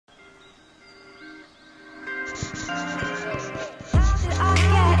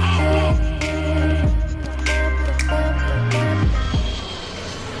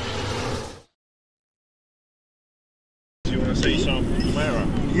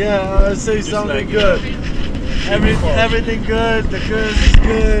Yeah, I say something good. Everything good. The girls is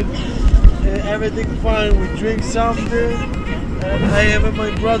good. Everything fine. We drink something. And I have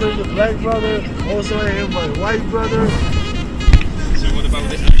my brother, the black brother. Also, I have my white brother. So what about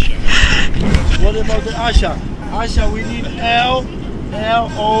the Asha? What about the Asha? Asha, we need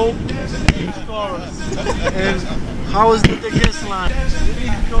L-O chorus. And how is the guest line? We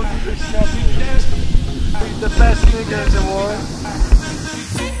need to go to the shop. The best nigga in the world.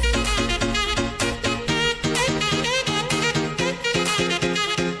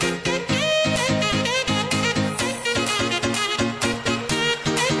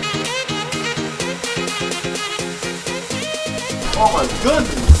 Oh my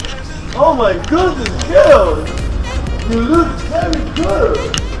goodness! Oh my goodness, girls! You look very good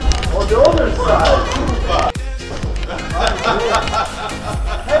on the other side.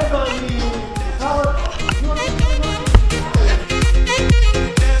 Hey, buddy!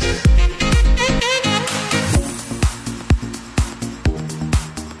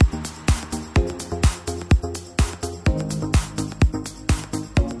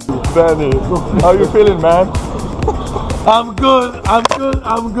 Benny, how you feeling, man? I'm good.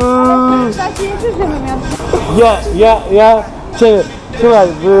 Yeah.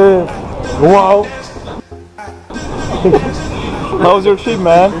 Wow. How's your shit,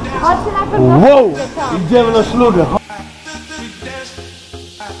 man? Wow! Idziemy na szlugę.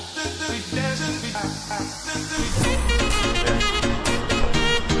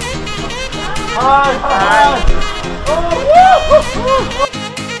 Hi.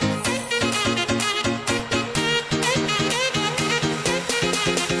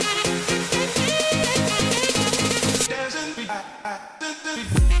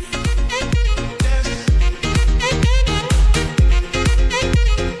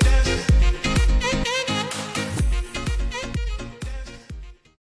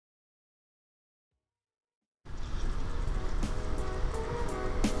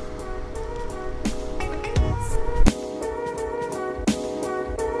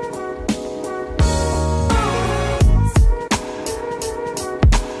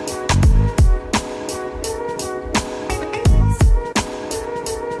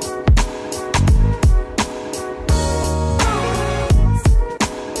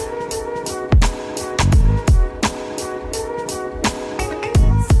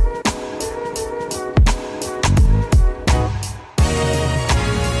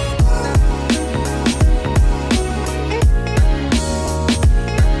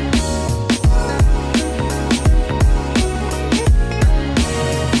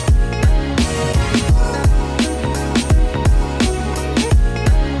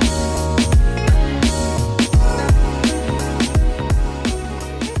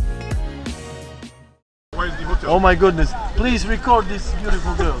 Oh my goodness, please record these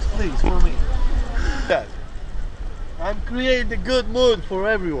beautiful girls, please, for me. I'm creating a good mood for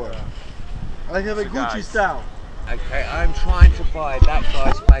everyone. I have a Gucci style. Okay, I'm trying to buy that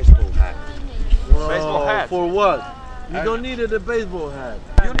guy's baseball hat. Whoa, Baseball hat? For what? You don't need a baseball hat.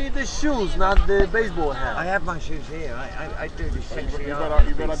 You need the shoes, not the baseball hat. I have my shoes here. I do this sexy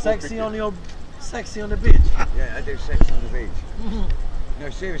Sexy on the beach. Yeah, I do sex on the beach. No,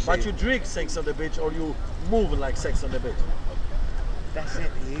 seriously. But you drink sex on the beach or you move like sex on the beach? That's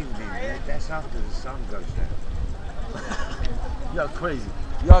at the evening. That's after the sun goes down. You're crazy.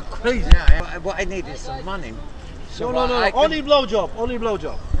 You're crazy. Yeah, what I need is some money. So no. Only blowjob. Only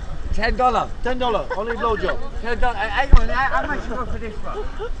blowjob. $10. $10. Only blowjob. $10. Hang on. How much you want for this one?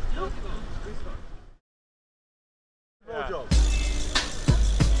 Blowjob.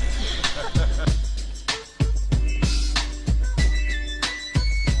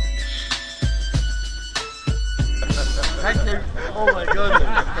 Thank you. Oh my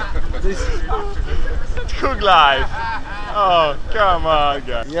goodness. This. Cook life. Oh, come on,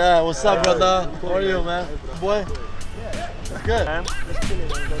 guys. Yeah, what's up, brother? How are you, man? Boy? Good. Man.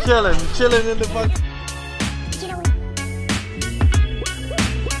 Chilling in the fuck.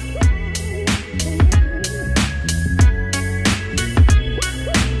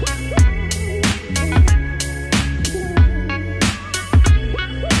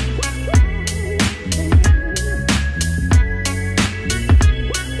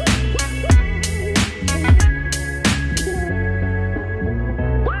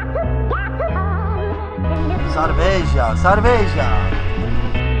 Cerveja.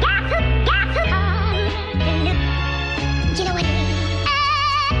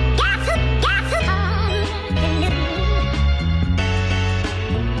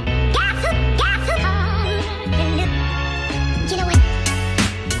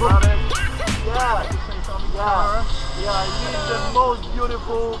 Yeah, I need the most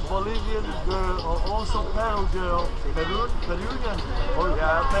beautiful Bolivian girl, or also Peru girl. Peruvian? Oh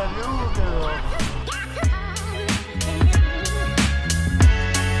yeah, Peru girl.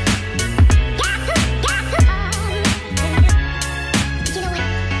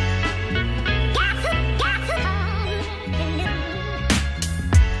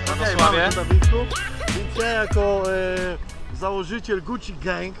 Okay, mamy to Dawidku. Więc ja jako założyciel Gucci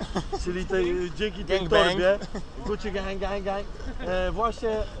Gang, czyli dzięki tej torbie, Gucci Gang,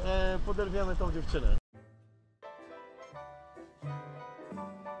 właśnie poderwiemy tą dziewczynę.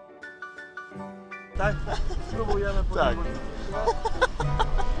 Tak? Spróbujemy poderwać.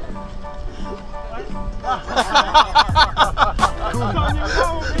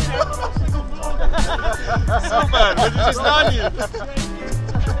 Super, będziecie znani!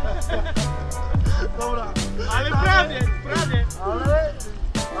 Dobra, Ale prawie!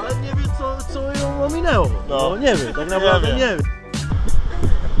 ale nie wie co ją ominęło. No nie wiem, tak naprawdę nie wiem.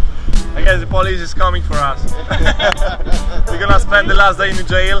 I guess the police is coming for us. We're gonna spend the last day in the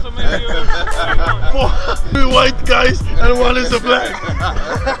jail. 4 white guys and 1 is a black.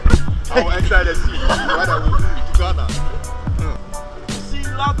 Our excellency, brother, to Ghana. You see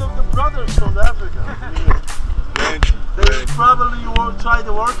a lot of the brothers from Africa. They probably won't try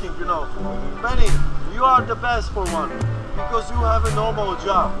the working, you know. Benny, you are the best for one. Because you have a normal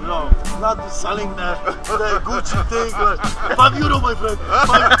job, you know. Not selling the Gucci thing. Like, €5, my friend.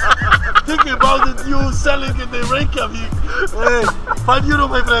 Think about it, you selling in the Reykjavik. Hey, €5,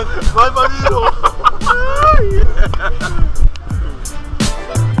 my friend. €5.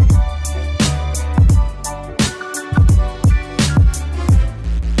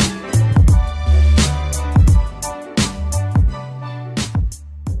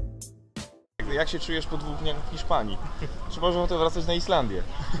 Jak się czujesz po 2 dniach w Hiszpanii? Czy można to wracać na Islandię?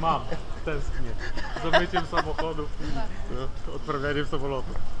 Mam, tęsknię. Za myciem samochodów i odprawianiem samolotu.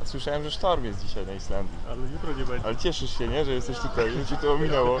 A słyszałem, że sztorm jest dzisiaj na Islandii. Ale jutro nie będzie. Ale cieszysz się, nie? Że jesteś tutaj, że ci to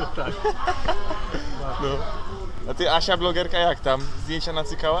ominęło. Tak. No. A ty, Asia, blogerka, jak tam? Zdjęcia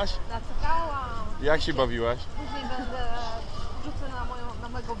nacykałaś? Nacykałam. Jak się bawiłaś? Później będę wrzucę na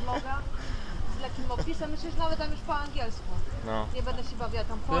mojego vloga z lekkim opisem. Myślę, że nawet tam już po angielsku. No. Nie będę się bawiła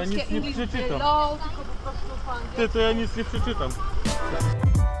tam To ja polskie, nic nie English przeczytam. below, tylko po prostu po angielsku. Ty, to ja nic nie przeczytam.